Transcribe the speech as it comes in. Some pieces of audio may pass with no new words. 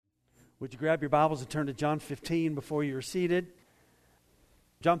Would you grab your Bibles and turn to John 15 before you are seated?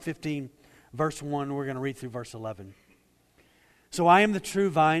 John 15, verse 1, we're going to read through verse 11. So I am the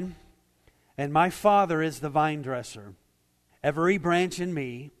true vine, and my Father is the vine dresser. Every branch in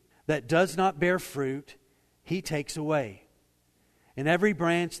me that does not bear fruit, He takes away. And every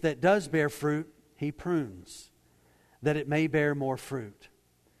branch that does bear fruit, He prunes, that it may bear more fruit.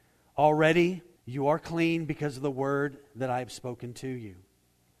 Already you are clean because of the word that I have spoken to you.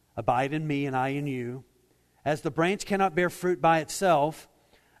 Abide in me and I in you. As the branch cannot bear fruit by itself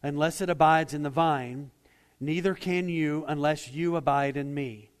unless it abides in the vine, neither can you unless you abide in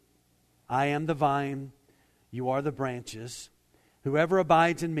me. I am the vine, you are the branches. Whoever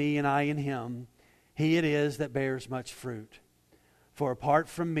abides in me and I in him, he it is that bears much fruit. For apart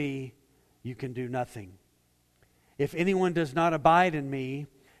from me, you can do nothing. If anyone does not abide in me,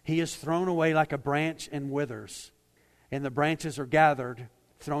 he is thrown away like a branch and withers, and the branches are gathered,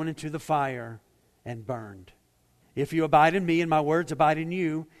 thrown into the fire, and burned. If you abide in me and my words abide in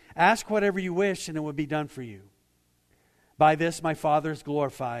you, ask whatever you wish and it will be done for you. By this my Father is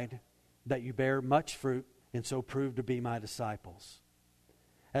glorified, that you bear much fruit and so prove to be my disciples.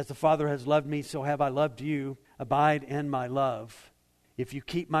 As the Father has loved me, so have I loved you. Abide in my love. If you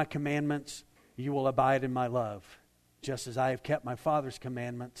keep my commandments, you will abide in my love, just as I have kept my Father's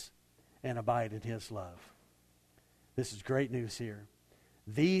commandments and abide in His love. This is great news here.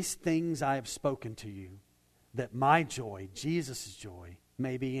 These things I have spoken to you, that my joy, Jesus' joy,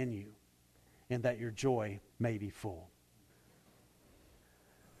 may be in you, and that your joy may be full.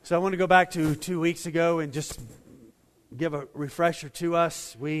 So I want to go back to 2 weeks ago and just give a refresher to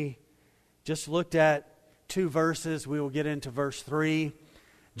us. We just looked at 2 verses. We will get into verse 3.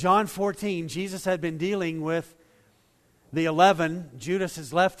 John 14, Jesus had been dealing with the 11. Judas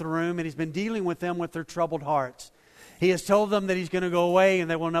has left the room, and He's been dealing with them with their troubled hearts. He has told them that He's going to go away and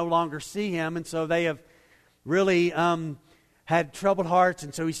they will no longer see Him. And so they have really had troubled hearts.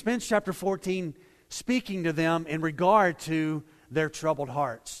 And so He spends chapter 14 speaking to them in regard to their troubled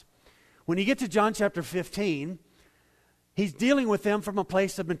hearts. When you get to John chapter 15, He's dealing with them from a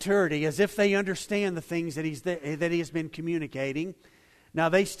place of maturity, as if they understand the things that He has been communicating. Now,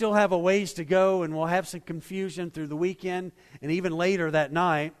 they still have a ways to go, and we'll have some confusion through the weekend and even later that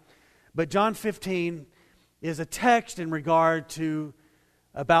night. But John 15 is a text in regard to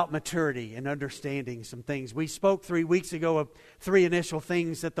about maturity and understanding some things. We spoke 3 weeks ago of 3 initial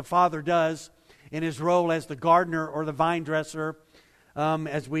things that the Father does in His role as the gardener or the vine dresser,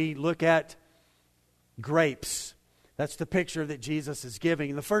 as we look at grapes. That's the picture that Jesus is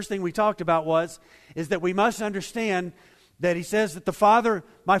giving. And the first thing we talked about is that we must understand that He says that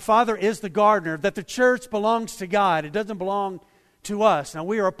my Father is the gardener, that the church belongs to God. It doesn't belong to us. Now,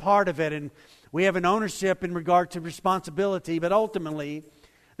 we are a part of it, and we have an ownership in regard to responsibility, but ultimately,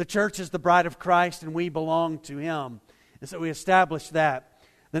 the church is the bride of Christ, and we belong to Him. And so we established that.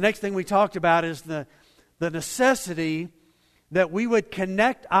 The next thing we talked about is the necessity that we would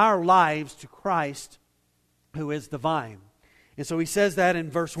connect our lives to Christ, who is the vine. And so He says that in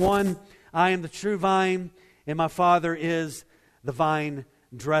verse 1, I am the true vine, and my Father is the vine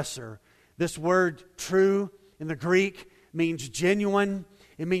dresser. This word true in the Greek means genuine.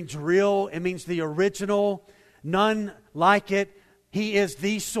 It means real. It means the original. None like it. He is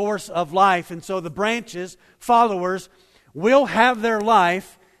the source of life. And so the branches, followers, will have their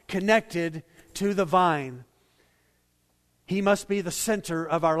life connected to the vine. He must be the center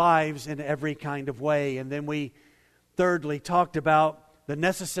of our lives in every kind of way. And then we thirdly talked about the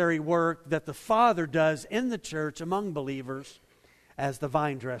necessary work that the Father does in the church among believers as the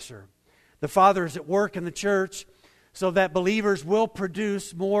vine dresser. The Father is at work in the church so that believers will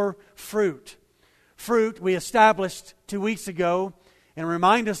produce more fruit. Fruit, we established 2 weeks ago, and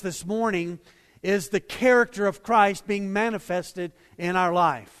remind us this morning, is the character of Christ being manifested in our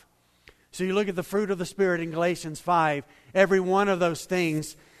life. So you look at the fruit of the Spirit in Galatians 5, every one of those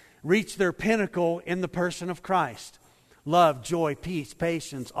things reach their pinnacle in the person of Christ. Love, joy, peace,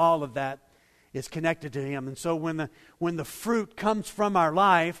 patience, all of that is connected to Him. And so when the fruit comes from our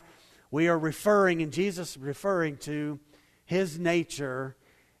life, we are referring, and Jesus is referring to His nature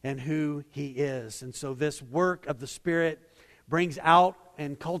and who He is. And so this work of the Spirit brings out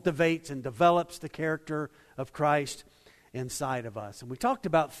and cultivates and develops the character of Christ inside of us. And we talked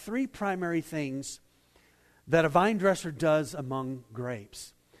about 3 primary things that a vine dresser does among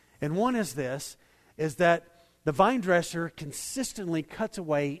grapes. And one is this, is that the vine dresser consistently cuts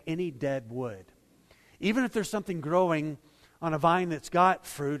away any dead wood. Even if there's something growing on a vine that's got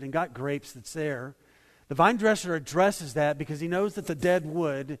fruit and got grapes that's there, the vine dresser addresses that because he knows that the dead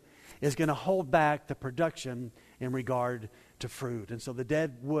wood is going to hold back the production in regard to fruit. And so the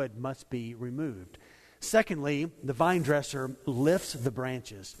dead wood must be removed. Secondly, the vine dresser lifts the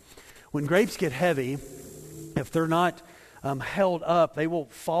branches. When grapes get heavy, if they're not held up, they will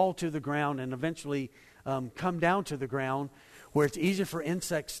fall to the ground and eventually come down to the ground, where it's easier for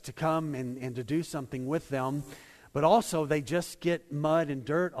insects to come and to do something with them. But also they just get mud and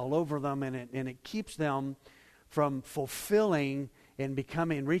dirt all over them, and it keeps them from fulfilling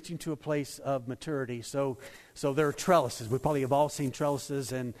and reaching to a place of maturity. So there are trellises. We probably have all seen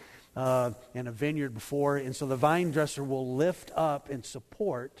trellises in a vineyard before. And so the vine dresser will lift up and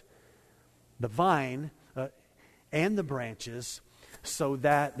support the vine and the branches so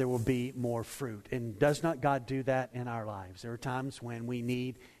that there will be more fruit. And does not God do that in our lives? There are times when we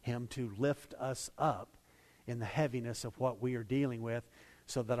need Him to lift us up in the heaviness of what we are dealing with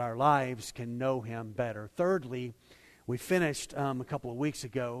so that our lives can know Him better. Thirdly, we finished a couple of weeks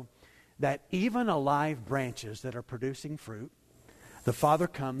ago that even alive branches that are producing fruit, the Father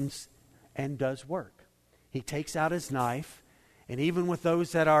comes and does work. He takes out His knife, and even with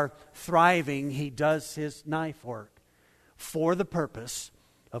those that are thriving, He does His knife work for the purpose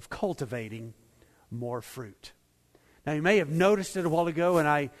of cultivating more fruit. Now, you may have noticed it a while ago, and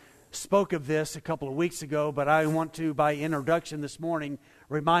I spoke of this a couple of weeks ago, but I want to, by introduction this morning,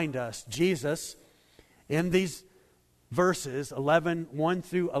 remind us. Jesus, in these verses, 1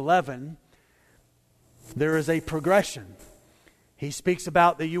 through 11, there is a progression. He speaks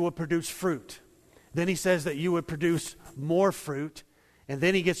about that you will produce fruit. Then He says that you would produce more fruit. And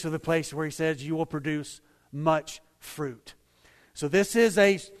then He gets to the place where He says you will produce much fruit. So this is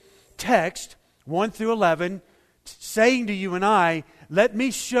a text, 1 through 11, saying to you and I, let me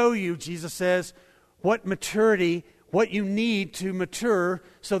show you, Jesus says, what you need to mature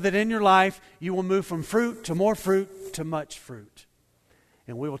so that in your life you will move from fruit to more fruit to much fruit.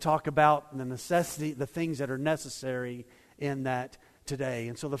 And we will talk about the things that are necessary in that today.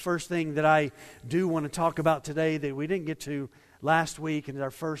 And so the first thing that I do want to talk about today that we didn't get to last week, and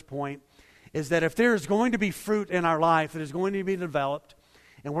our first point, is that if there is going to be fruit in our life that is going to be developed,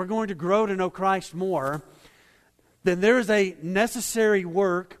 and we're going to grow to know Christ more, then there is a necessary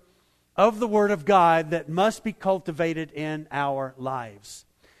work of the Word of God that must be cultivated in our lives.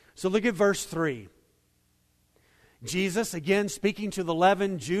 So look at verse 3. Jesus, again, speaking to the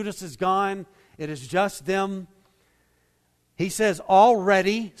 11, Judas is gone. It is just them. He says,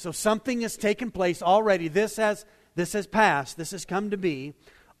 already, so something has taken place already. This has passed. This has come to be.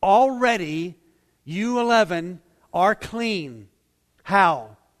 Already, you 11 are clean.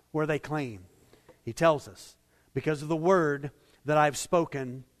 How were they clean? He tells us, because of the word that I've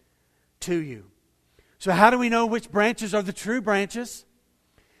spoken to you. So how do we know which branches are the true branches?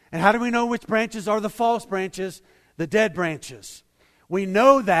 And how do we know which branches are the false branches, the dead branches? We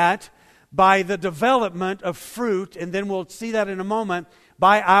know that by the development of fruit, and then we'll see that in a moment,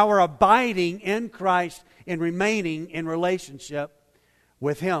 by our abiding in Christ and remaining in relationship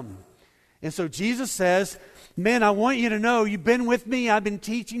with Him. And so Jesus says, men, I want you to know you've been with me. I've been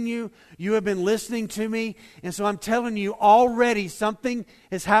teaching you. You have been listening to me. And so I'm telling you already something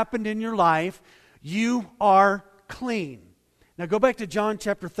has happened in your life. You are clean. Now go back to John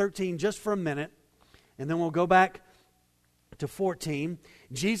chapter 13 just for a minute. And then we'll go back to 14.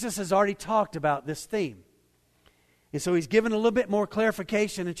 Jesus has already talked about this theme. And so He's given a little bit more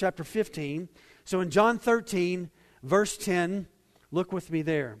clarification in chapter 15. So in John 13, verse 10, look with me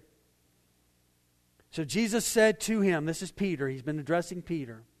there. So Jesus said to him, this is Peter, He's been addressing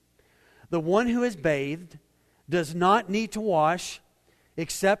Peter, the one who is bathed does not need to wash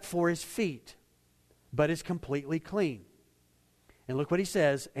except for his feet, but is completely clean. And look what He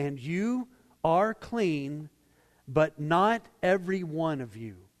says, and you are clean, but not every one of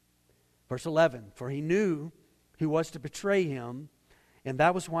you. Verse 11, for He knew who was to betray Him, and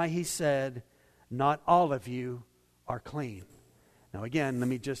that was why He said, not all of you are clean. Now again, let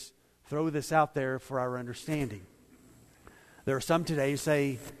me just throw this out there for our understanding. There are some today who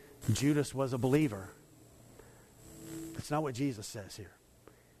say Judas was a believer. That's not what Jesus says here.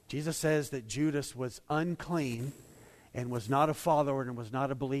 Jesus says that Judas was unclean and was not a follower and was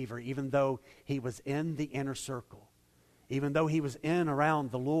not a believer, even though he was in the inner circle. Even though he was in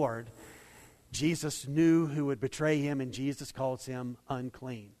around the Lord, Jesus knew who would betray Him, and Jesus calls him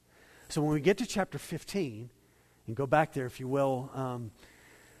unclean. So when we get to chapter 15, and go back there if you will,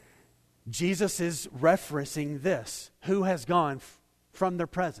 Jesus is referencing this. Who has gone from their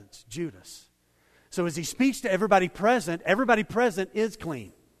presence? Judas. So as He speaks to everybody present is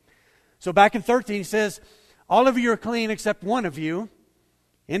clean. So back in 13 He says, all of you are clean except one of you.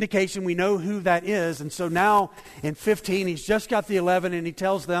 Indication we know who that is. And so now in 15 He's just got the 11 and He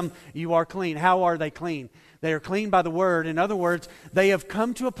tells them you are clean. How are they clean? They are clean by the Word. In other words, they have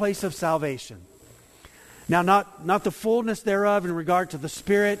come to a place of salvation. Now, not the fullness thereof in regard to the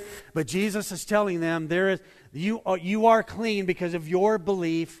Spirit, but Jesus is telling them, you are clean because of your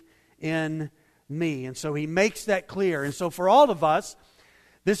belief in me. And so he makes that clear. And so for all of us,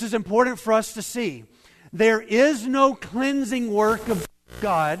 this is important for us to see. There is no cleansing work of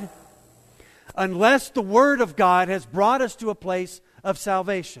God unless the Word of God has brought us to a place of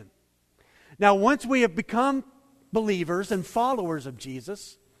salvation. Now, once we have become believers and followers of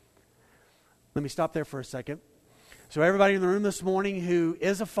Jesus, let me stop there for a second. So everybody in the room this morning who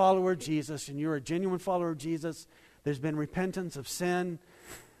is a follower of Jesus, and you're a genuine follower of Jesus, there's been repentance of sin,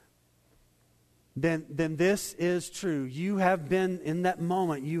 then this is true. You have been, in that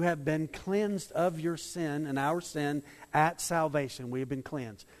moment, you have been cleansed of your sin and our sin at salvation. We have been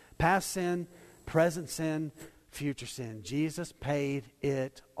cleansed. Past sin, present sin, future sin. Jesus paid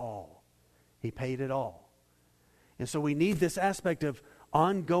it all. He paid it all. And so we need this aspect of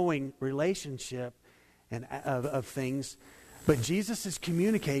ongoing relationship and of things. But Jesus is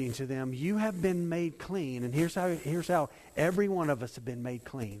communicating to them, you have been made clean. And here's how every one of us have been made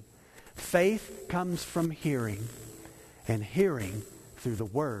clean. Faith comes from hearing, and hearing through the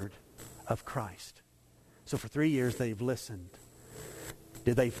Word of Christ. So for 3 years they've listened.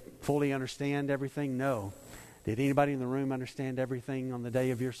 Did they fully understand everything? No. Did anybody in the room understand everything on the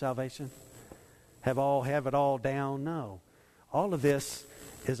day of your salvation? Have it all down? No. All of this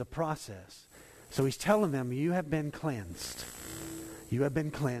is a process. So he's telling them, you have been cleansed. You have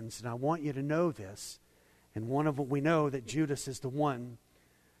been cleansed. And I want you to know this. And we know that Judas is the one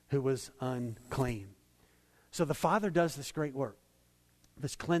who was unclean. So the Father does this great work,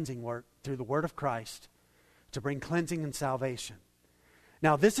 this cleansing work through the Word of Christ to bring cleansing and salvation.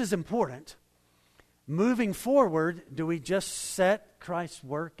 Now this is important. Moving forward, do we just set Christ's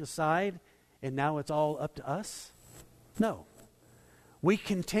work aside and now it's all up to us? No. We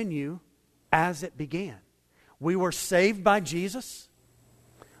continue as it began. We were saved by Jesus.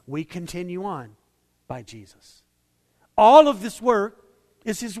 We continue on by Jesus. All of this work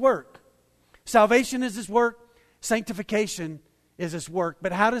is His work. Salvation is His work. Sanctification is His work.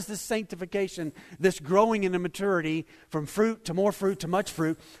 But how does this sanctification, this growing into maturity from fruit to more fruit to much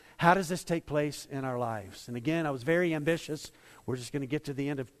fruit, how does this take place in our lives? And again, I was very ambitious. We're just going to get to the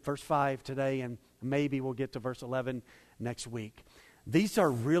end of verse 5 today, and maybe we'll get to verse 11 next week. These are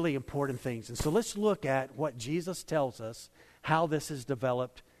really important things. And so let's look at what Jesus tells us, how this is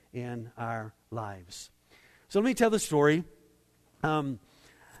developed in our lives. So let me tell the story.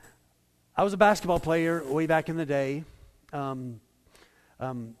 I was a basketball player way back in the day. And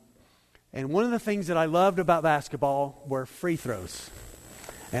one of the things that I loved about basketball were free throws.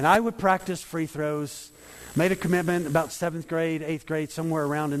 And I would practice free throws. Made a commitment about 7th grade, 8th grade, somewhere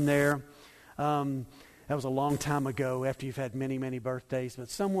around in there. That was a long time ago after you've had many, many birthdays. But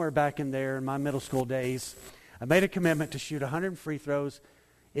somewhere back in there in my middle school days, I made a commitment to shoot 100 free throws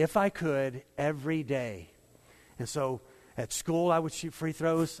if I could every day. And so at school I would shoot free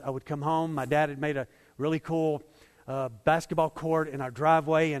throws. I would come home. My dad had made a really cool basketball court in our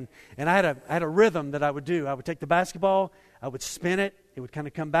driveway. And I had a rhythm that I would do. I would take the basketball. I would spin it. It would kind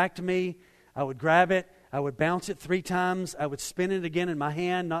of come back to me. I would grab it. I would bounce it 3 times. I would spin it again in my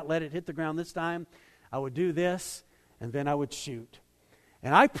hand, not let it hit the ground this time. I would do this, and then I would shoot.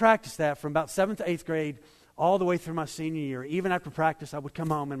 And I practiced that from about 7th to 8th grade all the way through my senior year. Even after practice, I would come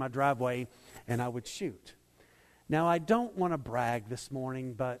home in my driveway, and I would shoot. Now, I don't want to brag this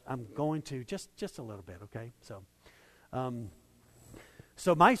morning, but I'm going to just a little bit, okay?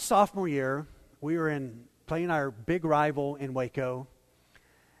 So my sophomore year, we were playing our big rival in Waco.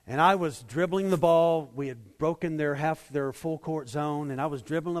 And I was dribbling the ball. We had broken their full court zone, and I was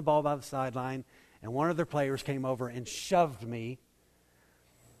dribbling the ball by the sideline, and one of their players came over and shoved me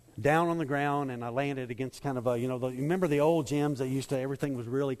down on the ground, and I landed against kind of you remember the old gyms that everything was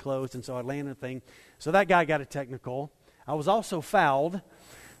really closed, and so I landed a thing. So that guy got a technical. I was also fouled,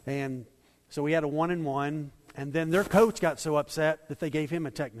 and so we had a 1-and-1, and then their coach got so upset that they gave him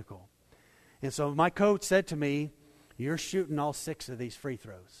a technical. And so my coach said to me, you're shooting all 6 of these free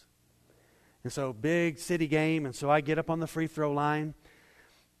throws. And so big city game, and so I get up on the free throw line,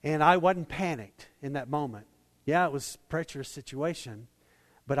 and I wasn't panicked in that moment. Yeah, it was a treacherous situation,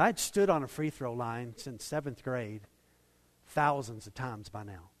 but I'd stood on a free throw line since 7th grade thousands of times by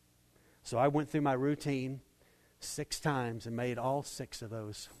now. So I went through my routine 6 times and made all 6 of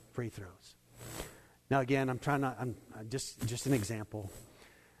those free throws. Now again, I'm just an example.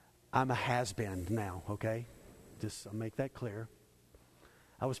 I'm a has-been now, okay? I'll make that clear.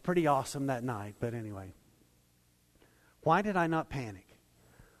 I was pretty awesome that night, but anyway. Why did I not panic?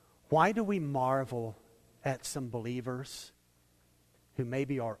 Why do we marvel at some believers who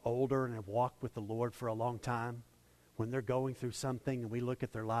maybe are older and have walked with the Lord for a long time, when they're going through something and we look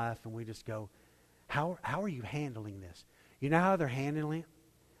at their life and we just go, how are you handling this? You know how they're handling it?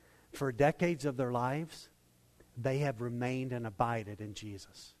 For decades of their lives, they have remained and abided in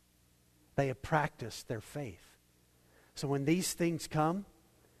Jesus. They have practiced their faith. So when these things come,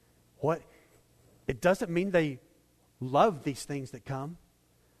 it doesn't mean they love these things that come,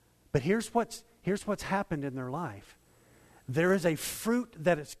 but here's what's happened in their life. There is a fruit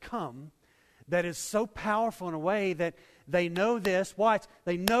that has come that is so powerful in a way that they know this. Watch,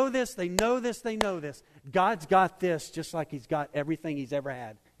 they know this, they know this, they know this. God's got this just like He's got everything He's ever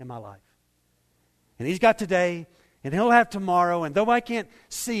had in my life. And He's got today, and He'll have tomorrow, and though I can't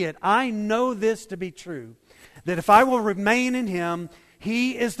see it, I know this to be true, that if I will remain in Him,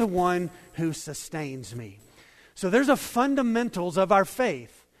 He is the one who sustains me. So there's a fundamentals of our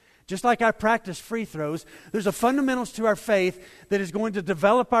faith. Just like I practice free throws, there's a fundamentals to our faith that is going to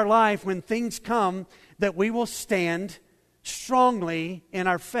develop our life when things come, that we will stand strongly in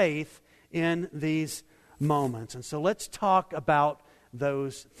our faith in these moments. And so let's talk about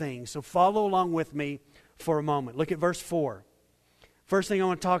those things. So follow along with me for a moment. Look at verse 4. First thing I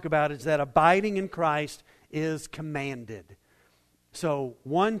want to talk about is that abiding in Christ is commanded. So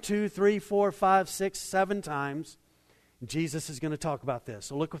 1, 2, 3, 4, 5, 6, 7 times Jesus is going to talk about this.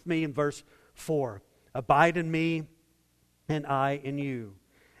 So look with me in verse 4. Abide in me, and I in you.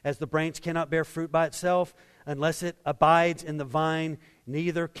 As the branch cannot bear fruit by itself unless it abides in the vine,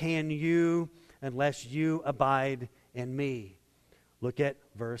 neither can you unless you abide in me. Look at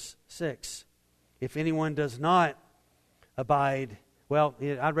verse 6. If anyone does not abide, well,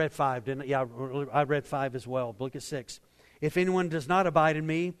 I read 5, didn't I? Yeah, I read 5 as well. Look at 6. If anyone does not abide in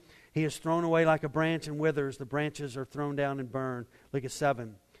me, he is thrown away like a branch and withers. The branches are thrown down and burned. Look at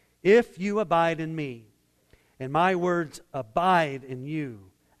 7. If you abide in me, and my words abide in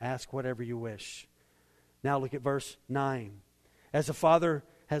you, ask whatever you wish. Now look at verse 9. As the Father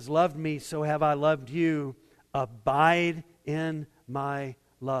has loved me, so have I loved you. Abide in my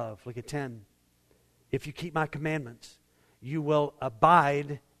love. Look at 10. If you keep my commandments, you will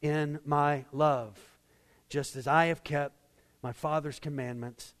abide in my love, just as I have kept my Father's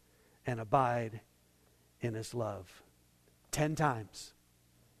commandments and abide in His love. 10 times.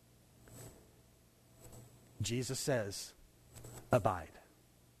 Jesus says, abide.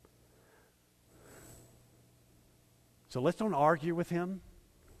 So let's don't argue with Him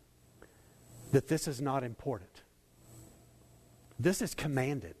that this is not important. This is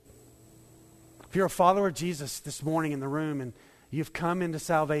commanded. If you're a follower of Jesus this morning in the room and you've come into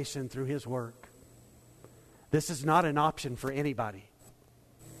salvation through His work, this is not an option for anybody.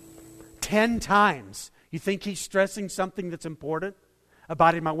 10 times. You think He's stressing something that's important?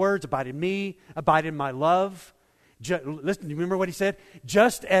 Abide in my words, abide in me, abide in my love. Listen, you remember what He said?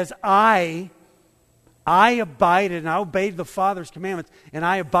 Just as I abided and I obeyed the Father's commandments and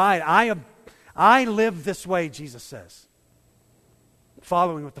I abide. I live this way, Jesus says.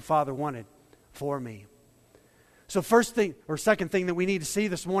 Following what the Father wanted for me. So second thing that we need to see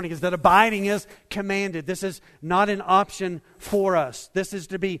this morning is that abiding is commanded. This is not an option for us. This is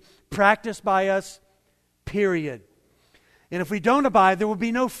to be practiced by us, period. And if we don't abide, there will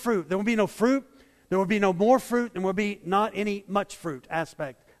be no fruit. There will be no fruit. There will be no more fruit. And there will be not any much fruit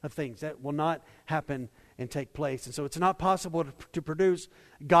aspect of things. That will not happen and take place. And so it's not possible to produce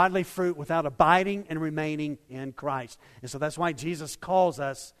godly fruit without abiding and remaining in Christ. And so that's why Jesus calls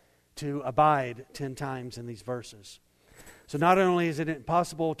us to abide 10 times in these verses. So not only is it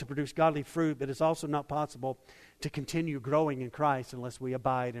impossible to produce godly fruit, but it's also not possible to continue growing in Christ unless we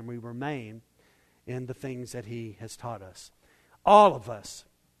abide and we remain in the things that He has taught us. All of us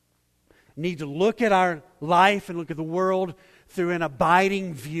need to look at our life and look at the world through an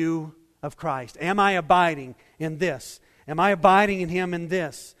abiding view of Christ. Am I abiding in this? Am I abiding in Him in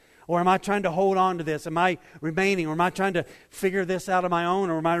this? Or am I trying to hold on to this? Am I remaining? Or am I trying to figure this out on my own?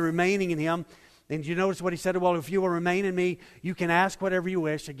 Or am I remaining in Him? And you notice what He said? Well, if you will remain in me, you can ask whatever you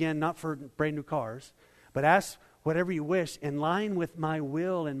wish. Again, not for brand new cars. But ask whatever you wish in line with my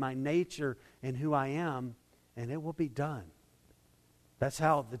will and my nature and who I am. And it will be done. That's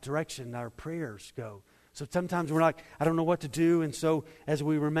how the direction our prayers go. So sometimes we're like, I don't know what to do. And so as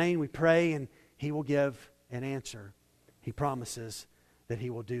we remain, we pray and He will give an answer. He promises that He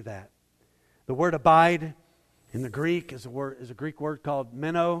will do that. The word abide in the Greek is a Greek word called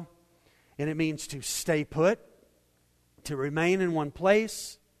meno, and it means to stay put, to remain in one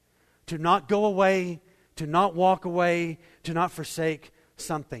place, to not go away, to not walk away, to not forsake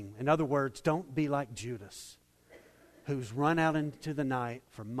something. In other words, don't be like Judas, who's run out into the night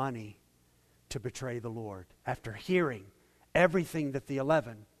for money to betray the Lord after hearing everything that the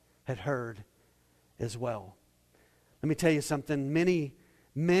 11 had heard as well. Let me tell you something.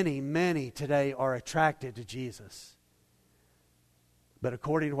 Many today are attracted to Jesus. But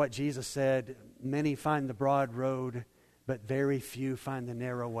according to what Jesus said, many find the broad road, but very few find the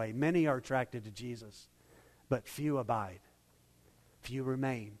narrow way. Many are attracted to Jesus, but few abide. Few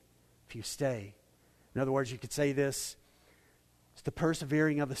remain. Few stay. In other words, you could say this: it's the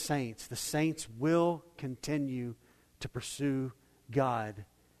persevering of the saints. The saints will continue to pursue God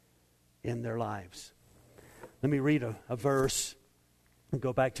in their lives. Let me read a verse and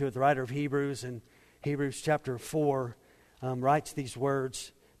go back to it. The writer of Hebrews, in Hebrews chapter 4, writes these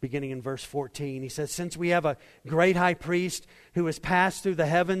words beginning in verse 14. He says, "Since we have a great high priest who has passed through the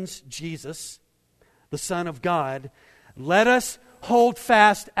heavens, Jesus, the Son of God, let us hold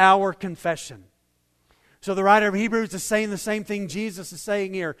fast our confession." So the writer of Hebrews is saying the same thing Jesus is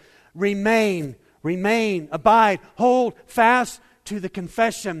saying here. Remain, abide, hold fast to the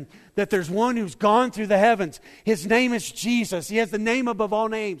confession that there's one who's gone through the heavens. His name is Jesus. He has the name above all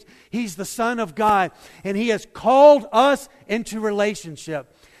names. He's the Son of God, and He has called us into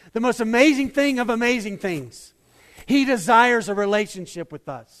relationship. The most amazing thing of amazing things, He desires a relationship with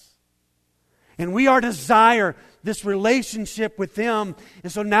us. And we are desire this relationship with Him.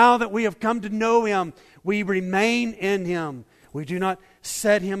 And so now that we have come to know Him, we remain in Him. We do not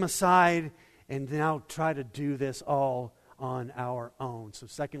set Him aside and now try to do this all on our own. So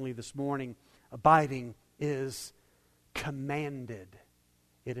secondly, this morning, abiding is commanded.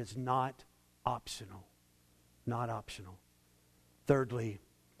 It is not optional. Not optional. Thirdly,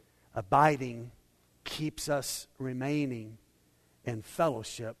 abiding keeps us remaining in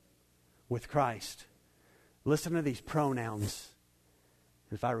fellowship with Christ. Listen to these pronouns.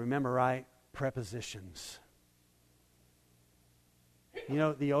 If I remember right, prepositions. You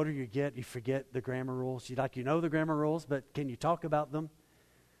know, the older you get, you forget the grammar rules. You know the grammar rules, but can you talk about them?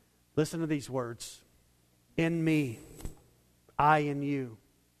 Listen to these words. In me, I in you,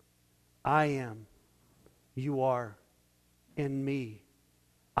 I am, you are. In me,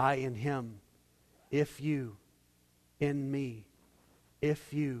 I in him. If you, in me.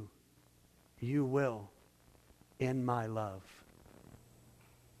 If you, you will, in my love.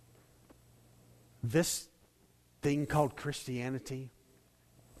 This thing called Christianity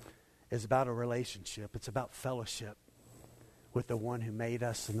is about a relationship. It's about fellowship with the one who made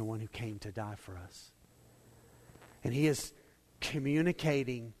us and the one who came to die for us. And He is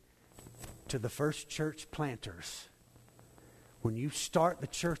communicating to the first church planters. When you start the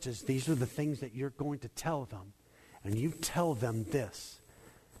churches, these are the things that you're going to tell them. And you tell them this: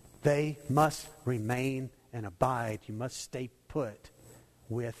 they must remain and abide. You must stay put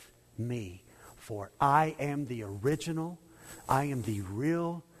with me. For I am the original, I am the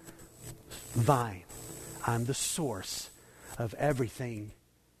real vine. I'm the source of everything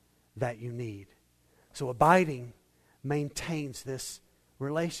that you need. So abiding maintains this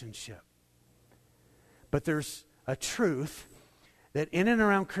relationship. But there's a truth that in and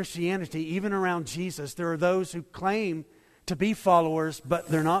around Christianity, even around Jesus, there are those who claim to be followers, but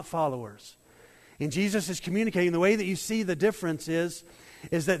they're not followers. And Jesus is communicating. The way that you see the difference is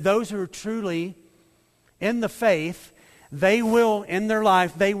that those who are truly in the faith, they will, in their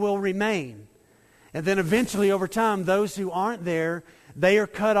life, they will remain. And then eventually, over time, those who aren't there, they are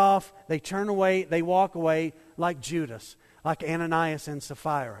cut off, they turn away, they walk away like Judas, like Ananias and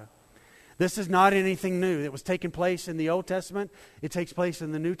Sapphira. This is not anything new. It was taking place in the Old Testament. It takes place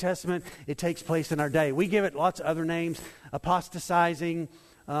in the New Testament. It takes place in our day. We give it lots of other names, apostatizing,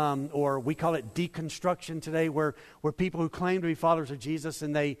 or we call it deconstruction today, where people who claim to be followers of Jesus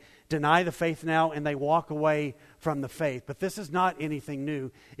and they deny the faith now and they walk away from the faith. But this is not anything new.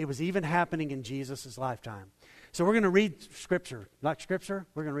 It was even happening in Jesus' lifetime. So we're going to read Scripture. Like Scripture?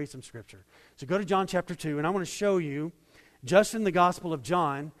 We're going to read some Scripture. So go to John chapter 2, and I want to show you, just in the Gospel of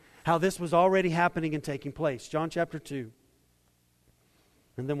John, how this was already happening and taking place. John chapter 2.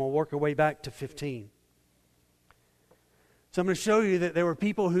 And then we'll work our way back to 15. So I'm going to show you that there were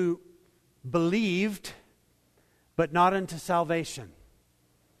people who believed, but not unto salvation.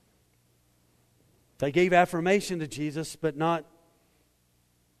 They gave affirmation to Jesus, but not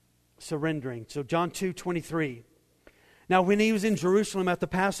surrendering. So John 2:23. Now when He was in Jerusalem at the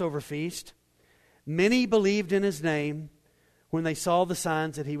Passover feast, many believed in His name when they saw the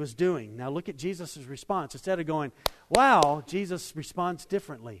signs that He was doing. Now look at Jesus' response. Instead of going, wow, Jesus responds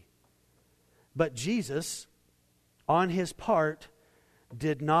differently. But Jesus, on His part,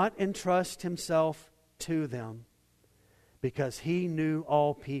 did not entrust Himself to them, because He knew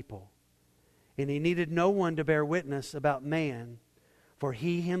all people. And He needed no one to bear witness about man, for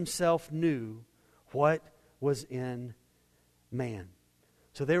he himself knew what was in man.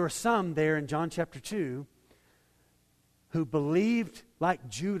 So there were some there in John chapter 2 who believed like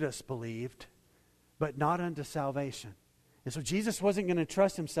Judas believed, but not unto salvation. And so Jesus wasn't going to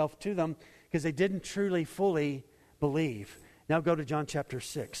trust himself to them because they didn't truly, fully believe. Now go to John chapter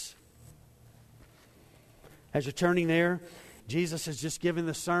 6. As you're turning there, Jesus has just given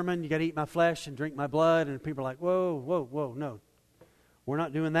the sermon, you got to eat my flesh and drink my blood. And people are like, whoa, no. We're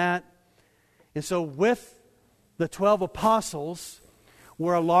not doing that. And so with the 12 apostles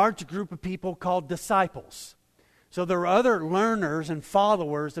were a large group of people called disciples. So there were other learners and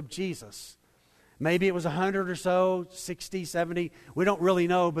followers of Jesus. Maybe it was 100 or so, 60, 70. We don't really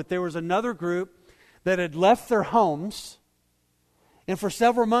know. But there was another group that had left their homes and for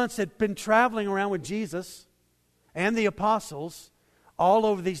several months had been traveling around with Jesus and the apostles all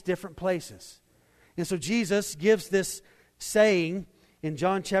over these different places. And so Jesus gives this saying in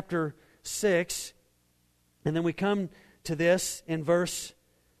John chapter 6. And then we come to this in verse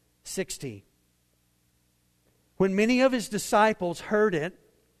 60. When many of his disciples heard it,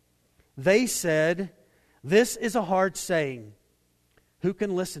 they said, "This is a hard saying. Who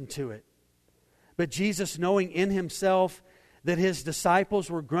can listen to it?" But Jesus, knowing in himself that his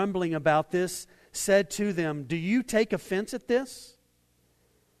disciples were grumbling about this, said to them, "Do you take offense at this?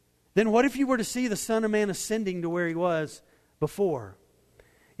 Then what if you were to see the Son of Man ascending to where he was before?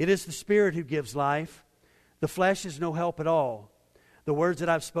 It is the Spirit who gives life. The flesh is no help at all. The words that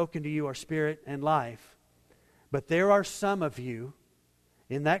I've spoken to you are spirit and life. But there are some of you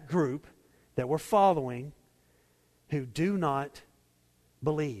in that group that we're following who do not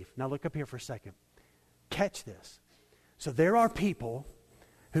believe." Now look up here for a second. Catch this. So there are people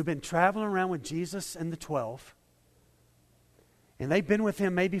who've been traveling around with Jesus and the 12, and they've been with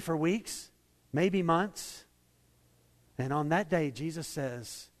him maybe for weeks, maybe months. And on that day, Jesus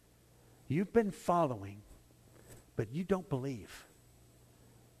says, "You've been following, but you don't believe."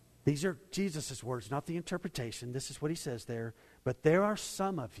 These are Jesus' words, not the interpretation. This is what he says there. "But there are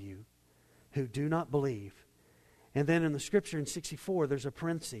some of you who do not believe." And then in the scripture in 64, there's a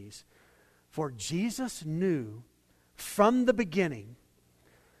parenthesis. For Jesus knew from the beginning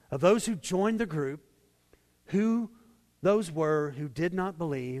of those who joined the group who those were who did not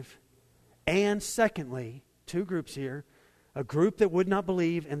believe. And secondly, two groups here, a group that would not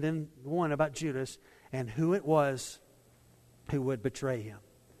believe, and then one about Judas, and who it was who would betray him.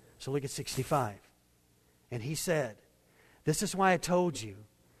 So look at 65. And he said, "This is why I told you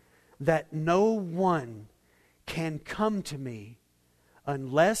that no one can come to me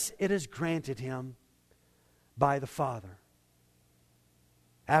unless it is granted him by the Father."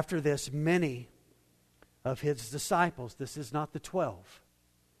 After this, many of his disciples, this is not the 12,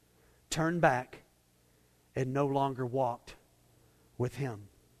 turned back and no longer walked with him.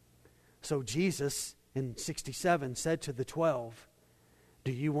 So Jesus, in 67, said to the 12,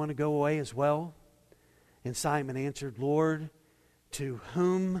 "Do you want to go away as well?" And Simon answered, "Lord, to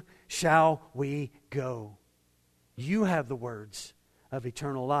whom shall we go? You have the words of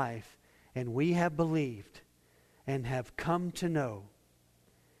eternal life, and we have believed and have come to know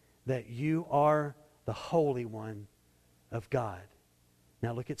that you are the Holy One of God."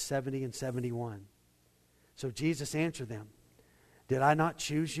 Now look at 70 and 71. So Jesus answered them, "Did I not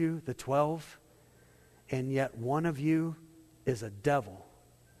choose you, the 12? And yet one of you is a devil."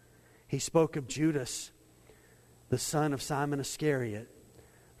 He spoke of Judas, the son of Simon Iscariot,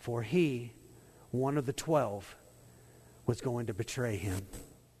 for he, one of the 12, was going to betray him.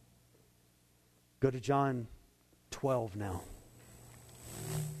 Go to John 12 now.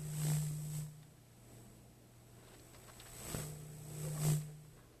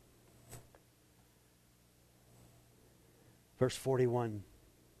 Verse 41.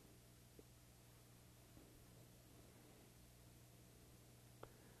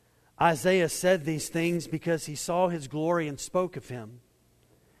 Isaiah said these things because he saw his glory and spoke of him.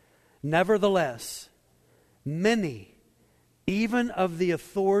 Nevertheless, many, even of the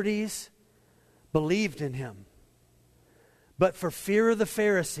authorities, believed in him. But for fear of the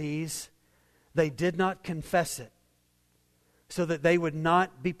Pharisees, they did not confess it, so that they would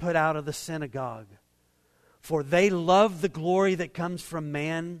not be put out of the synagogue. For they love the glory that comes from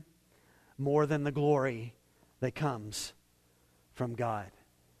man more than the glory that comes from God.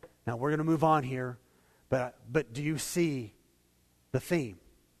 Now we're going to move on here, but do you see the theme?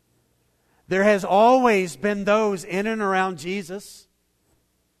 There has always been those in and around Jesus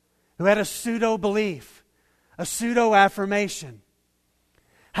who had a pseudo-belief, a pseudo-affirmation.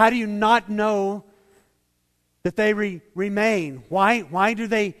 How do you not know that they remain. Why do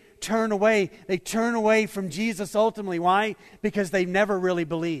they turn away? They turn away from Jesus ultimately. Why? Because they never really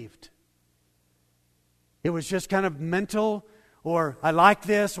believed. It was just kind of mental, or I like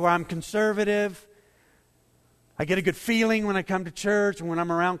this, or I'm conservative. I get a good feeling when I come to church and when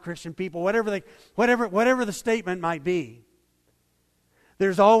I'm around Christian people, whatever the statement might be.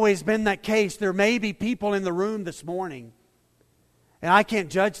 There's always been that case. There may be people in the room this morning, and I can't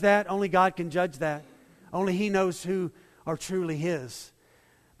judge that. Only God can judge that. Only He knows who are truly His.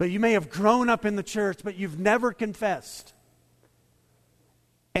 But you may have grown up in the church, but you've never confessed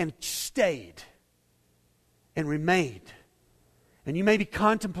and stayed and remained. And you may be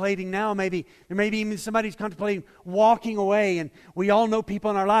contemplating now, there may be even somebody's contemplating walking away. And we all know people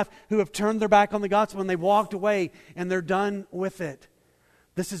in our life who have turned their back on the gospel and they walked away and they're done with it.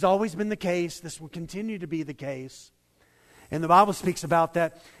 This has always been the case. This will continue to be the case. And the Bible speaks about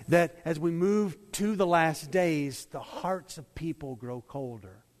that as we move to the last days, the hearts of people grow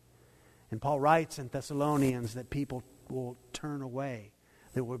colder. And Paul writes in Thessalonians that people will turn away.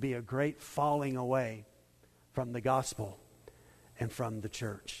 There will be a great falling away from the gospel and from the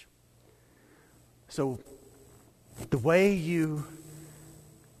church. So the way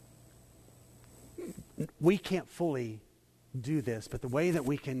we can't fully do this, but the way that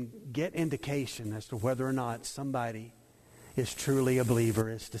we can get indication as to whether or not somebody is truly a believer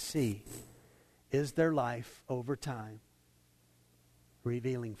is to see, is their life over time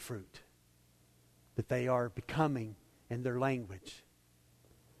revealing fruit? That they are becoming, in their language,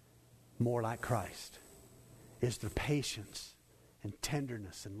 more like Christ? Is their patience and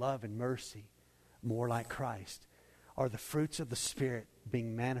tenderness and love and mercy more like Christ? Are the fruits of the Spirit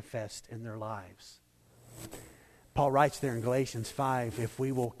being manifest in their lives? Paul writes there in Galatians 5, if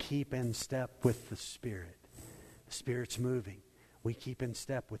we will keep in step with the Spirit, the Spirit's moving, we keep in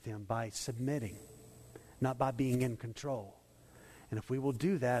step with Him by submitting, not by being in control. And if we will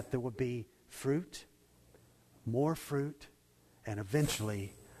do that, there will be fruit, more fruit, and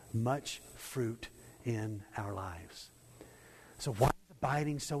eventually much fruit in our lives. So why is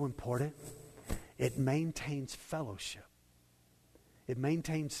abiding so important? It maintains fellowship. It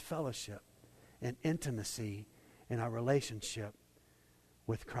maintains fellowship and intimacy in our relationship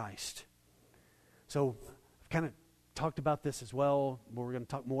with Christ. So I've kind of talked about this as well. We're going to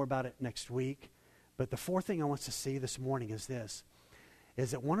talk more about it next week. But the fourth thing I want us to see this morning is this,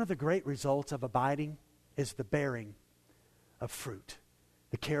 is that one of the great results of abiding is the bearing of fruit.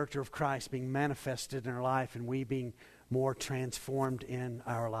 The character of Christ being manifested in our life and we being more transformed in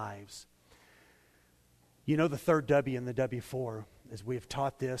our lives. You know the third W in the W4, as we have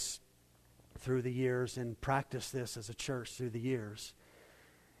taught this through the years and practiced this as a church through the years,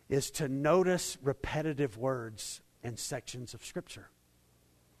 is to notice repetitive words and sections of Scripture.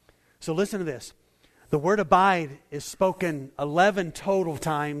 So listen to this. The word abide is spoken 11 total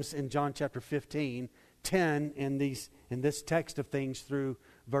times in John chapter 15, 10 in this text of things through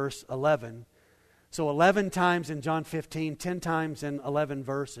verse 11. So 11 times in John 15, 10 times in 11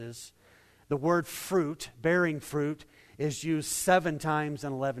 verses. The word fruit, bearing fruit, is used 7 times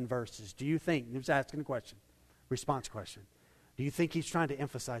in 11 verses. Do you think, he was asking a question, response question. Do you think he's trying to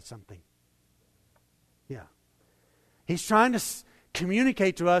emphasize something? Yeah. He's trying to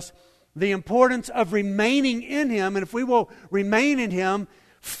communicate to us the importance of remaining in Him. And if we will remain in Him,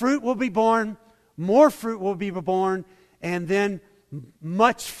 fruit will be born, more fruit will be born, and then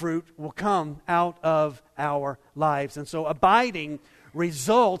much fruit will come out of our lives. And so abiding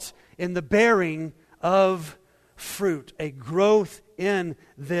results in the bearing of fruit, a growth in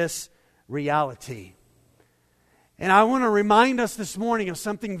this reality. And I want to remind us this morning of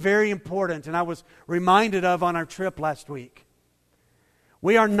something very important, and I was reminded of on our trip last week.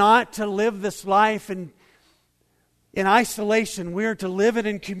 We are not to live this life in isolation. We are to live it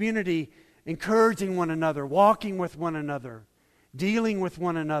in community, encouraging one another, walking with one another, dealing with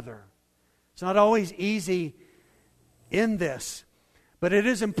one another. It's not always easy in this, but it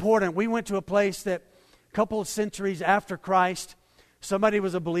is important. We went to a place that a couple of centuries after Christ, somebody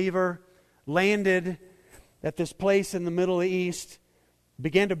was a believer, landed at this place in the Middle East,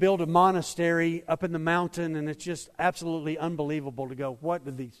 began to build a monastery up in the mountain, and it's just absolutely unbelievable to go, look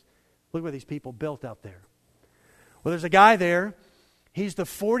what these people built out there. Well, there's a guy there. He's the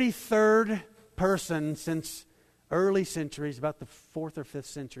 43rd person since early centuries, about the 4th or 5th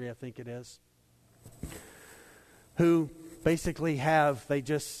century, I think it is, who basically they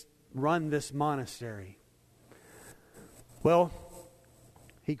just run this monastery. Well,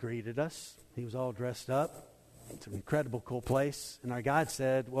 he greeted us. He was all dressed up. It's an incredible cool place. And our guide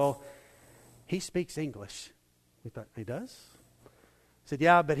said, well, he speaks English. We thought, he does? He said,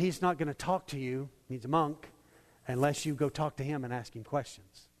 yeah, but he's not going to talk to you. He's a monk. unless you go talk to him and ask him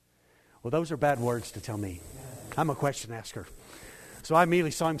questions. Well, those are bad words to tell me. I'm a question asker. So I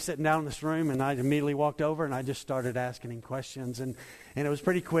immediately saw him sitting down in this room, and I immediately walked over, and I just started asking him questions. And it was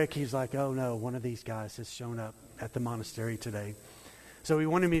pretty quick. He's like, oh, no, one of these guys has shown up at the monastery today. So he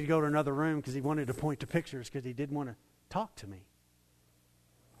wanted me to go to another room because he wanted to point to pictures because he didn't want to talk to me.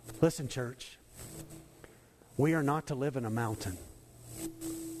 Listen, church, we are not to live in a mountain.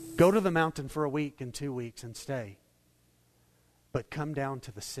 Go to the mountain for a week and 2 weeks and stay. But come down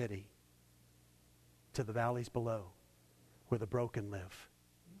to the city, to the valleys below, where the broken live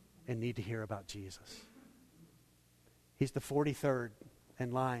and need to hear about Jesus. He's the 43rd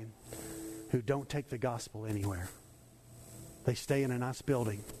in line who don't take the gospel anywhere. They stay in a nice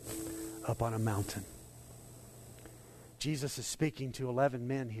building up on a mountain. Jesus is speaking to 11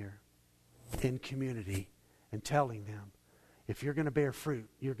 men here in community and telling them, if you're going to bear fruit,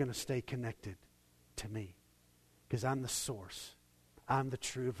 you're going to stay connected to me because I'm the source. I'm the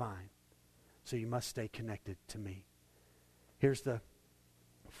true vine. So you must stay connected to me. Here's the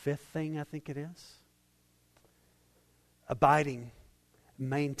 5th thing I think it is. Abiding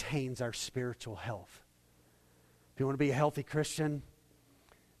maintains our spiritual health. If you want to be a healthy Christian,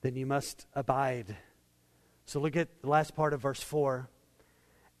 then you must abide. So look at the last part of verse 4.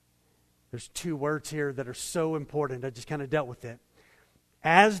 There's 2 words here that are so important. I just kind of dealt with it.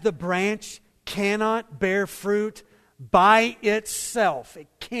 As the branch cannot bear fruit by itself. It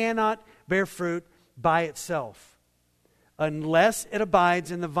cannot bear fruit by itself. Unless it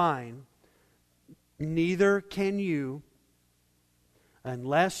abides in the vine, neither can you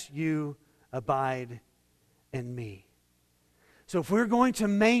unless you abide in me. So if we're going to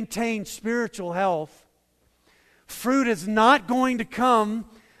maintain spiritual health, fruit is not going to come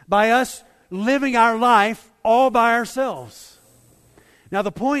by us living our life all by ourselves. Now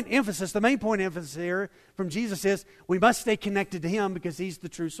the main point emphasis here from Jesus is we must stay connected to him because he's the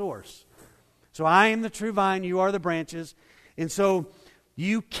true source. So I am the true vine, you are the branches. And so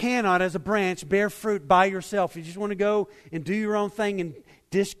you cannot, as a branch, bear fruit by yourself. If you just want to go and do your own thing and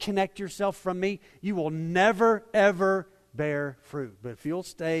disconnect yourself from me, you will never, ever bear fruit. But if you'll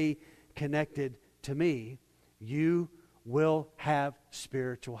stay connected to me, you will have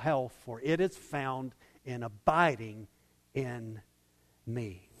spiritual health, for it is found in abiding in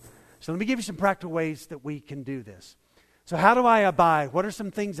me. So let me give you some practical ways that we can do this. So how do I abide? What are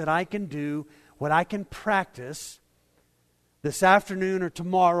some things that I can do, what I can practice this afternoon or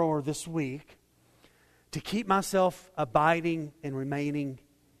tomorrow or this week to keep myself abiding and remaining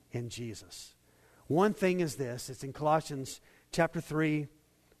in Jesus? One thing is this. It's in Colossians chapter 3,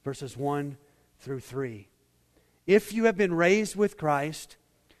 verses 1 through 3. If you have been raised with Christ,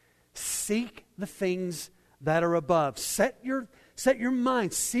 seek the things that are above. Set your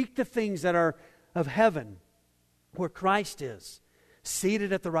mind. Seek the things that are of heaven, where Christ is,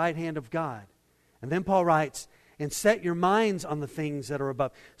 seated at the right hand of God. And then Paul writes, and set your minds on the things that are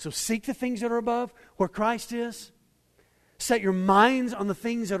above. So seek the things that are above, where Christ is. Set your minds on the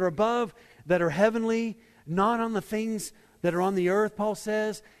things that are above, that are heavenly, not on the things that are on the earth, Paul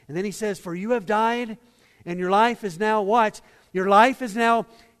says. And then he says, for you have died, and your life is now, watch, your life is now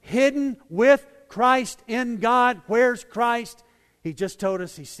hidden with Christ in God. Where's Christ? He just told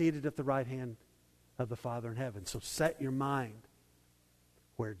us he's seated at the right hand of the Father in heaven. So set your mind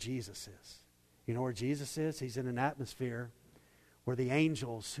where Jesus is. You know where Jesus is? He's in an atmosphere where the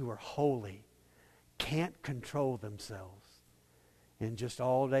angels who are holy can't control themselves. And just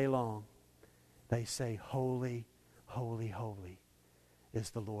all day long, they say, holy, holy, holy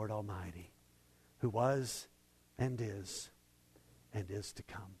is the Lord Almighty, who was and is to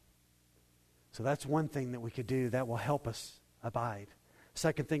come. So that's one thing that we could do that will help us abide.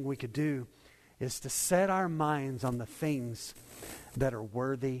 Second thing we could do is to set our minds on the things that are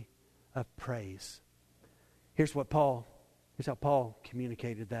worthy of praise. Here's how Paul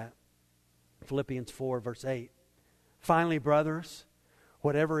communicated that. Philippians 4, verse 8. Finally, brothers,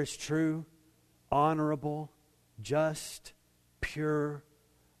 whatever is true, honorable, just, pure,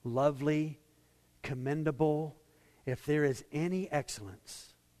 lovely, commendable, if there is any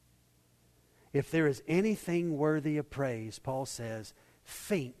excellence, if there is anything worthy of praise, Paul says,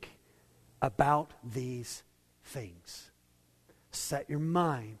 think about these things. Set your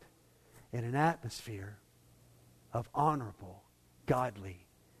mind in an atmosphere of honorable, godly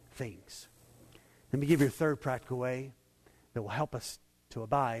things. Let me give you a third practical way that will help us to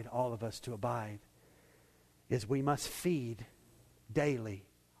abide, all of us to abide, is we must feed daily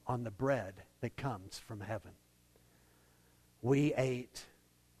on the bread that comes from heaven. We ate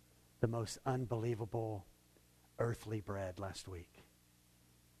the most unbelievable earthly bread last week.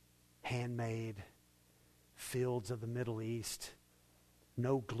 Handmade, fields of the Middle East.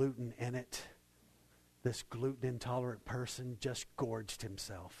 No gluten in it. This gluten intolerant person just gorged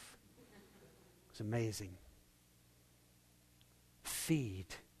himself. It's amazing.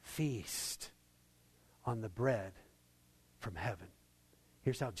 Feast on the bread from heaven.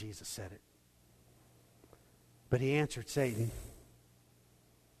 Here's how Jesus said it. But he answered Satan,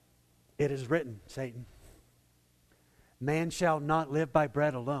 "It is written, Satan, man shall not live by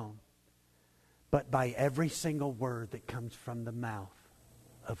bread alone, but by every single word that comes from the mouth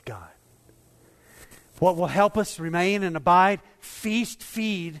of God." What will help us remain and abide?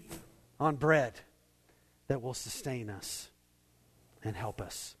 Feed on bread that will sustain us and help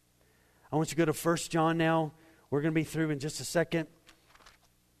us. I want you to go to 1 John now. We're going to be through in just a second.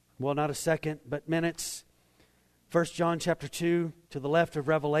 Well, not a second, but minutes. 1 John chapter 2, to the left of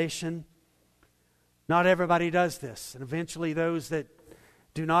Revelation. Not everybody does this. And eventually those that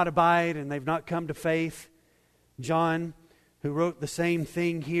do not abide and they've not come to faith, John, who wrote the same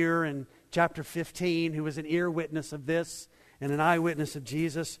thing here in chapter 15, who was an ear witness of this and an eyewitness of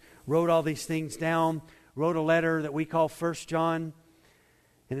Jesus, wrote all these things down, wrote a letter that we call 1 John.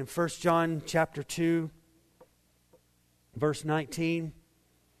 And in 1 John chapter 2, verse 19,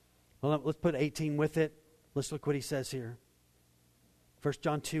 well, let's put 18 with it. Let's look what he says here. 1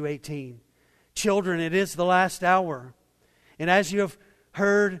 John 2:18. Children, it is the last hour. And as you have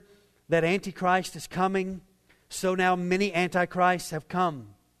heard that Antichrist is coming, so now many Antichrists have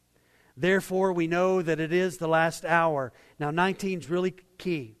come. Therefore, we know that it is the last hour. Now, 19 is really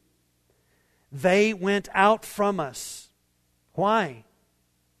key. They went out from us. Why?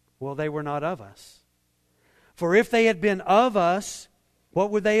 Well, they were not of us. For if they had been of us, what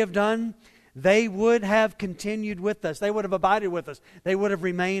would they have done? They would have continued with us. They would have abided with us. They would have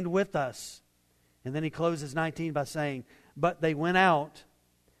remained with us. And then he closes 19 by saying, but they went out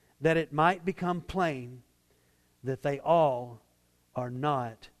that it might become plain that they all are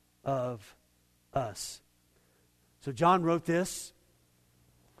not of us. So John wrote this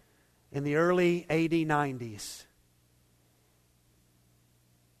in the early AD 90s.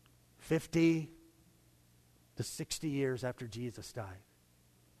 50 to 60 years after Jesus died.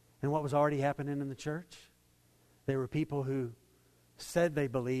 And what was already happening in the church? There were people who said they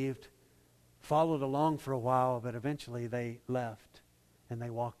believed, followed along for a while, but eventually they left and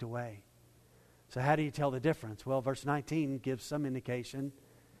they walked away. So how do you tell the difference? Well, verse 19 gives some indication.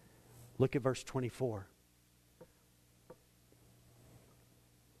 Look at verse 24.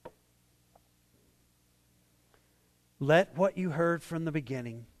 Let what you heard from the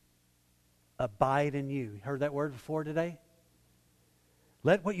beginning abide in you. Heard that word before today?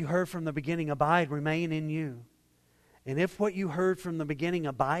 Let what you heard from the beginning abide, remain in you. And if what you heard from the beginning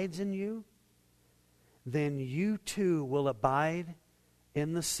abides in you, then you too will abide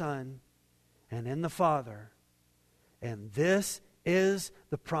in the Son and in the Father. And this is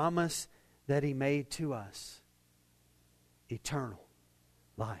the promise that He made to us. Eternal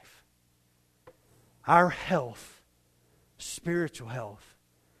life. Our health, spiritual health,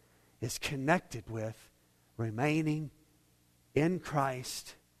 is connected with remaining in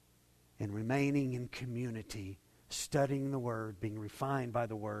Christ and remaining in community, studying the Word, being refined by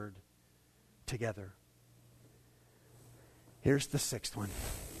the Word together. Here's the sixth one.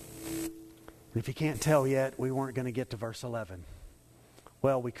 And if you can't tell yet, we weren't going to get to verse 11.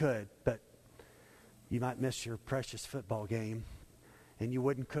 Well, we could, but you might miss your precious football game, and you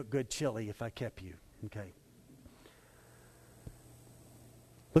wouldn't cook good chili if I kept you. Okay.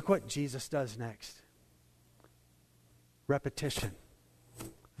 Look what Jesus does next. Repetition.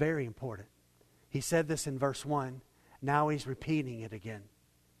 Very important. He said this in verse 1. Now he's repeating it again.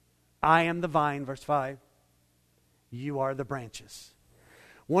 I am the vine, verse 5. You are the branches.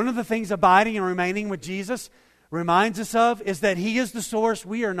 One of the things abiding and remaining with Jesus reminds us of is that He is the source.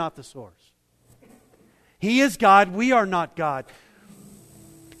 We are not the source. He is God. We are not God.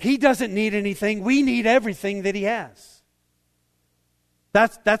 He doesn't need anything. We need everything that He has.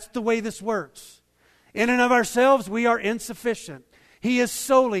 That's the way this works. In and of ourselves, we are insufficient. He is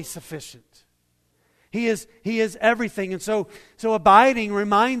solely sufficient. He is everything. And so abiding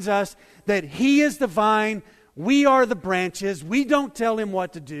reminds us that He is the vine, we are the branches. We don't tell Him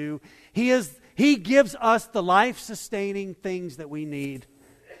what to do. He gives us the life-sustaining things that we need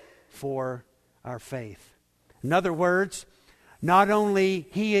for our faith. In other words, not only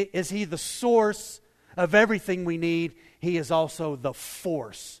is He the source of everything we need, He is also the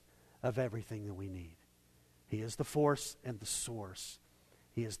force of everything that we need. He is the force and the source.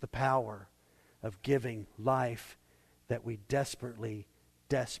 He is the power of giving life that we desperately,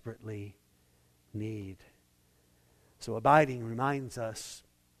 desperately need. So abiding reminds us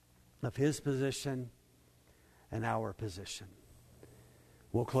of His position and our position.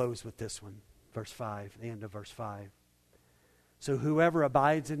 We'll close with this one. Verse 5, the end of verse 5. So whoever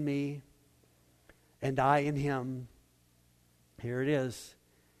abides in me and I in him, here it is,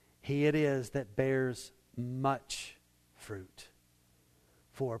 he it is that bears much fruit.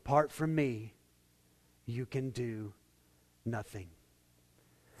 For apart from me, you can do nothing.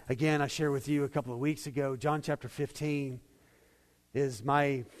 Again, I shared with you a couple of weeks ago, John chapter 15 is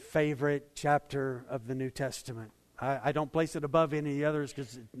my favorite chapter of the New Testament. I don't place it above any of the others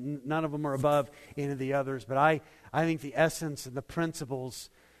because none of them are above any of the others. But I think the essence and the principles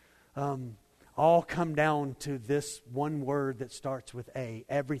all come down to this one word that starts with A.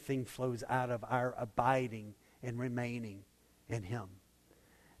 Everything flows out of our abiding and remaining in Him.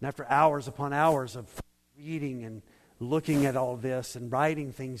 And after hours upon hours of reading and looking at all this and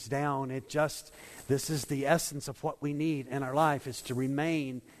writing things down, this is the essence of what we need in our life, is to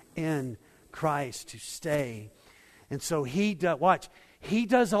remain in Christ, to stay. And so He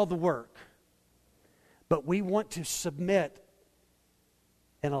does all the work, but we want to submit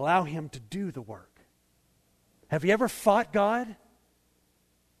and allow Him to do the work. Have you ever fought God?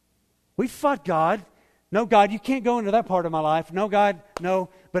 We fought God. No, God, you can't go into that part of my life. No, God, no.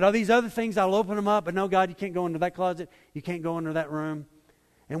 But all these other things, I'll open them up. But no, God, you can't go into that closet. You can't go into that room.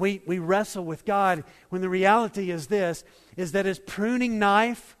 And we wrestle with God when the reality is this, is that His pruning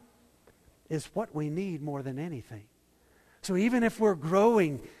knife is what we need more than anything. So even if we're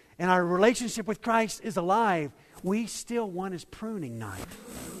growing and our relationship with Christ is alive, we still want His pruning knife.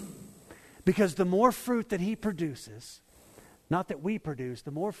 Because the more fruit that He produces, not that we produce, the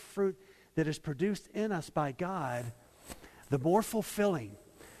more fruit that is produced in us by God, the more fulfilling,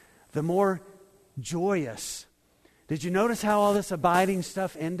 the more joyous. Did you notice how all this abiding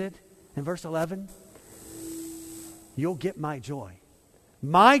stuff ended in verse 11? You'll get my joy.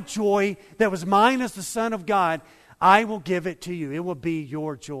 My joy that was mine as the Son of God, I will give it to you. It will be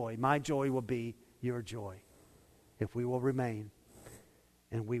your joy. My joy will be your joy if we will remain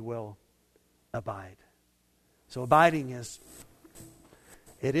and we will abide. So abiding is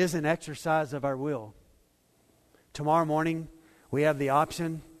an exercise of our will. Tomorrow morning, we have the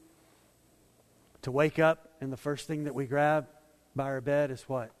option to wake up and the first thing that we grab by our bed is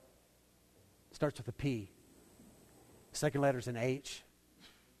what? It starts with a P. Second letter's an H.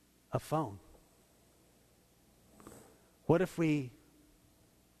 A phone. What if we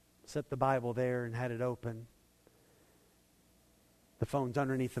set the Bible there and had it open? The phone's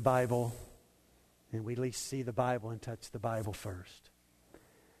underneath the Bible, and we at least see the Bible and touch the Bible first.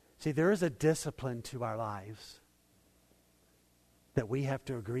 See, there is a discipline to our lives that we have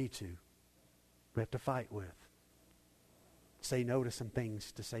to agree to. We have to fight with. Say no to some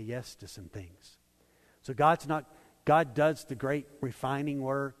things, to say yes to some things. So God does the great refining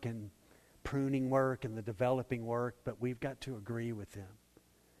work and pruning work and the developing work, but we've got to agree with Him.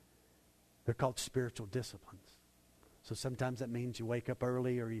 They're called spiritual disciplines. So sometimes that means you wake up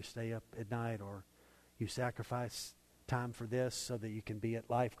early or you stay up at night or you sacrifice time for this so that you can be at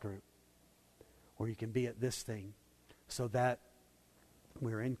life group or you can be at this thing so that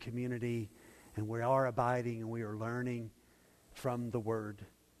we're in community and we are abiding and we are learning from the Word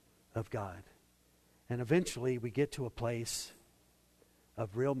of God. And eventually we get to a place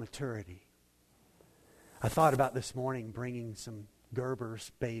of real maturity. I thought about this morning bringing some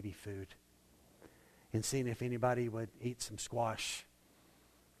Gerber's baby food and seeing if anybody would eat some squash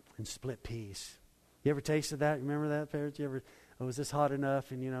and split peas. You ever tasted that? Remember that, parents? You ever, is this hot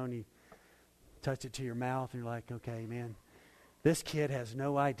enough? And and you touch it to your mouth and you're like, okay, man, this kid has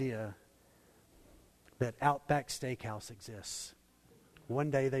no idea that Outback Steakhouse exists.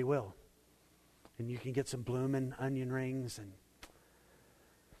 One day they will. And you can get some blooming onion rings. And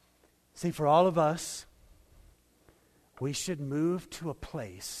see, for all of us, we should move to a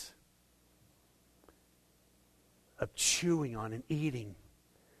place of chewing on and eating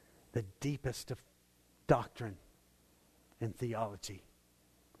the deepest of doctrine and theology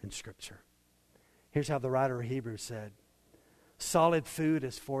in Scripture. Here's how the writer of Hebrews said, solid food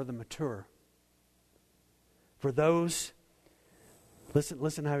is for the mature. For those,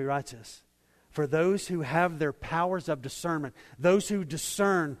 listen how he writes this. For those who have their powers of discernment, those who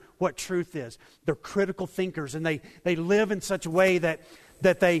discern what truth is, they're critical thinkers, and they live in such a way that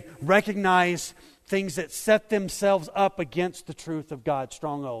they recognize things that set themselves up against the truth of God,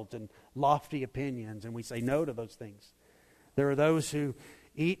 strongholds and lofty opinions, and we say no to those things. There are those who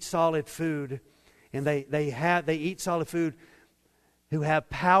eat solid food, and they eat solid food who have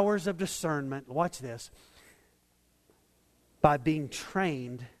powers of discernment, watch this, by being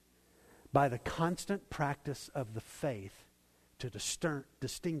trained by the constant practice of the faith to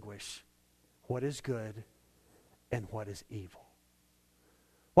distinguish what is good and what is evil.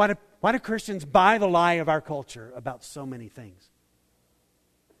 Why do Christians buy the lie of our culture about so many things?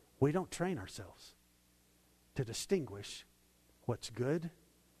 We don't train ourselves to distinguish what's good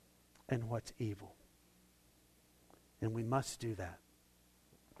and what's evil. And we must do that.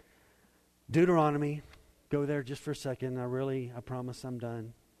 Deuteronomy, go there just for a second. I promise I'm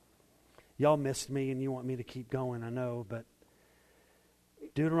done. Y'all missed me and you want me to keep going, I know, but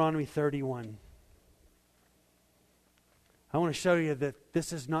Deuteronomy 31. I want to show you that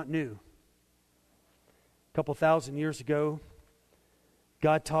this is not new. A couple thousand years ago,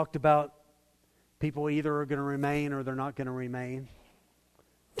 God talked about people either are going to remain or they're not going to remain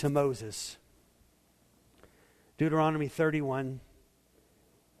to Moses. Deuteronomy 31,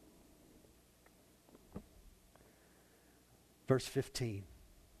 verse 15.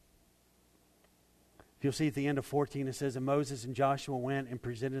 If you'll see at the end of 14, it says, "And Moses and Joshua went and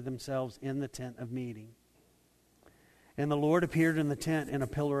presented themselves in the tent of meeting. And the Lord appeared in the tent in a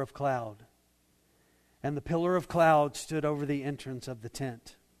pillar of cloud. And the pillar of cloud stood over the entrance of the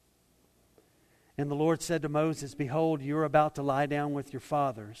tent. And the Lord said to Moses, Behold, you are about to lie down with your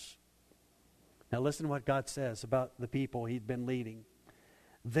fathers." Now listen to what God says about the people he'd been leading.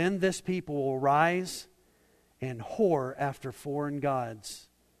 "Then this people will rise and whore after foreign gods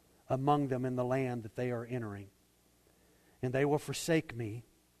among them in the land that they are entering. And they will forsake me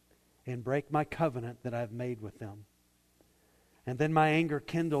and break my covenant that I have made with them. And then my anger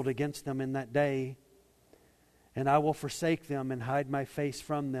kindled against them in that day, and I will forsake them and hide my face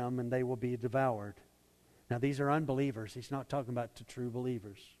from them, and they will be devoured." Now these are unbelievers. He's not talking about to true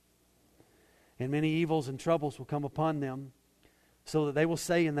believers. "And many evils and troubles will come upon them, so that they will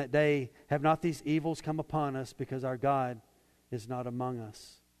say in that day, Have not these evils come upon us, because our God is not among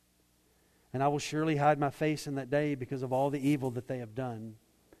us? And I will surely hide my face in that day because of all the evil that they have done,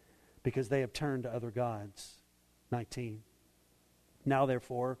 because they have turned to other gods." 19. "Now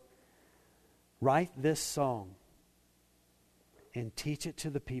therefore, write this song and teach it to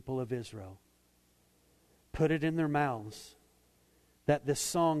the people of Israel. Put it in their mouths, that this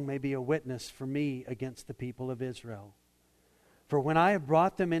song may be a witness for me against the people of Israel. For when I have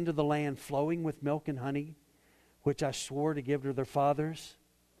brought them into the land flowing with milk and honey, which I swore to give to their fathers,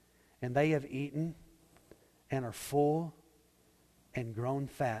 and they have eaten and are full and grown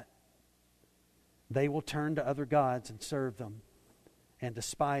fat, they will turn to other gods and serve them, and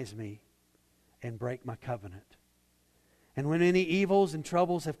despise me and break my covenant. And when any evils and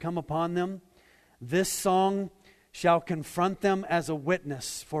troubles have come upon them, this song shall confront them as a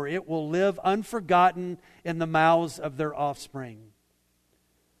witness, for it will live unforgotten in the mouths of their offspring.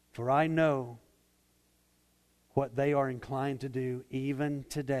 For I know what they are inclined to do even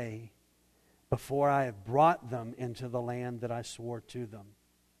today, before I have brought them into the land that I swore to them."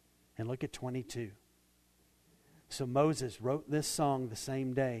 And look at 22. "So Moses wrote this song the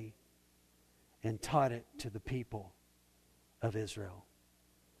same day and taught it to the people of Israel."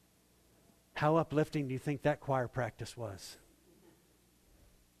 How uplifting do you think that choir practice was?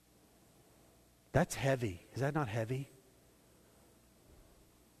 That's heavy. Is that not heavy?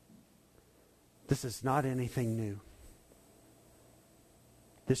 This is not anything new.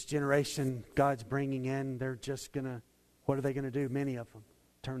 This generation God's bringing in, they're just going to, what are they going to do? Many of them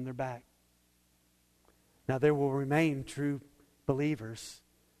turn their back. Now there will remain true believers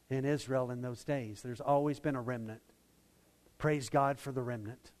in Israel in those days. There's always been a remnant. Praise God for the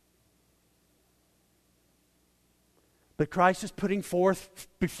remnant. But Christ is putting forth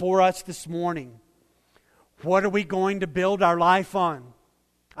before us this morning, what are we going to build our life on?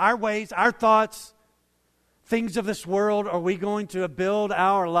 Our ways, our thoughts, things of this world? Are we going to build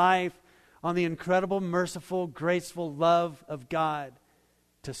our life on the incredible, merciful, graceful love of God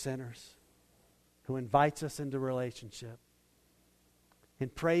to sinners, who invites us into relationship?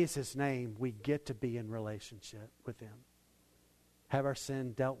 And praise His name, we get to be in relationship with Him. Have our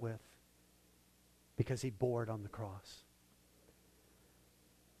sin dealt with because He bore it on the cross.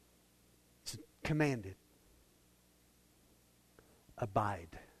 It's commanded.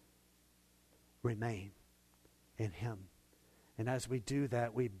 Abide. Remain in Him. And as we do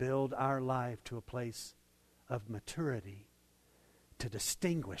that, we build our life to a place of maturity to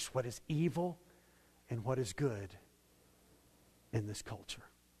distinguish what is evil and what is good in this culture.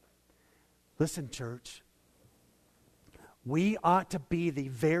 Listen, church, we ought to be the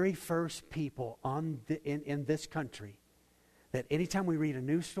very first people in this country that anytime we read a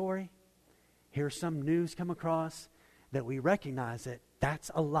news story, hear some news come across, that we recognize that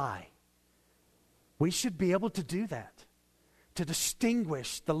that's a lie. We should be able to do that, to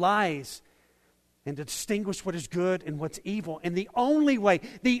distinguish the lies and to distinguish what is good and what's evil. And the only way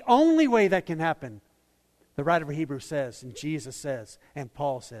that can happen The writer of Hebrews says, and Jesus says, and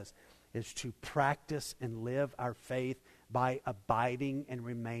Paul says, is to practice and live our faith by abiding and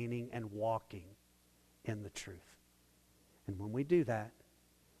remaining and walking in the truth. And when we do that,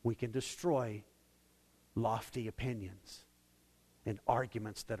 we can destroy lofty opinions and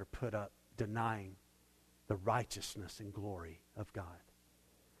arguments that are put up denying the righteousness and glory of God.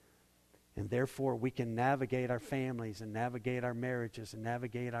 And therefore, we can navigate our families and navigate our marriages and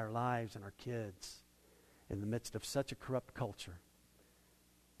navigate our lives and our kids in the midst of such a corrupt culture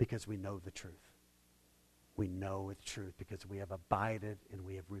because we know the truth. We know the truth because we have abided and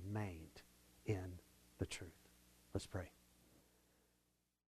we have remained in the truth. Let's pray.